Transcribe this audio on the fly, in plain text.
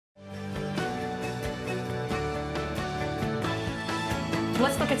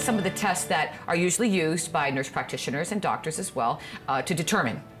let's look at some of the tests that are usually used by nurse practitioners and doctors as well to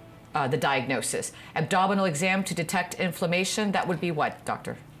determine the diagnosis. Abdominal exam to detect inflammation, that would be what,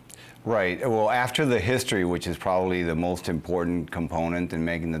 doctor? Right. Well, after the history, which is probably the most important component in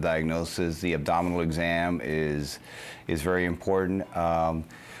making the diagnosis, the abdominal exam is very important.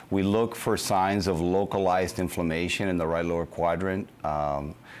 We look for signs of localized inflammation in the right lower quadrant.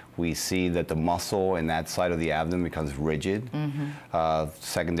 We see that the muscle in that side of the abdomen becomes rigid,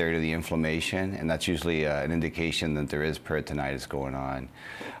 secondary to the inflammation, and that's usually an indication that there is peritonitis going on.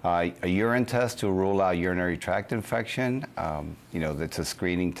 A urine test to rule out urinary tract infection, you know, that's a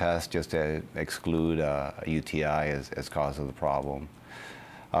screening test just to exclude a UTI as cause of the problem.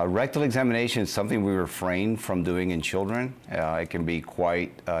 Rectal examination is something we refrain from doing in children. It can be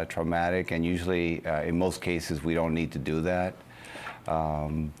quite traumatic, and usually, in most cases, we don't need to do that.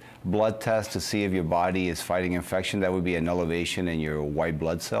 Blood test to see if your body is fighting infection, that would be an elevation in your white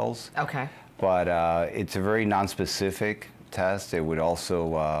blood cells. Okay. But it's a very nonspecific test. It would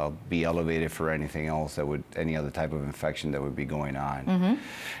also be elevated for anything else that would, any other type of infection that would be going on.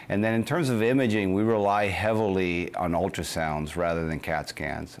 And then in terms of imaging, we rely heavily on ultrasounds rather than CAT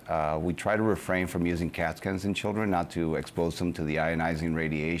scans. We try to refrain from using CAT scans in children, not to expose them to the ionizing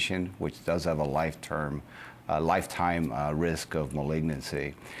radiation, which does have a lifetime risk of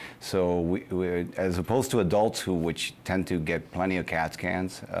malignancy. So we, as opposed to adults which tend to get plenty of CAT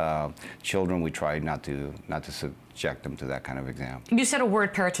scans, children we try not to subject them to that kind of exam. You said a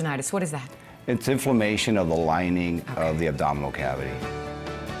word, peritonitis. What is that? It's inflammation of the lining of the abdominal cavity.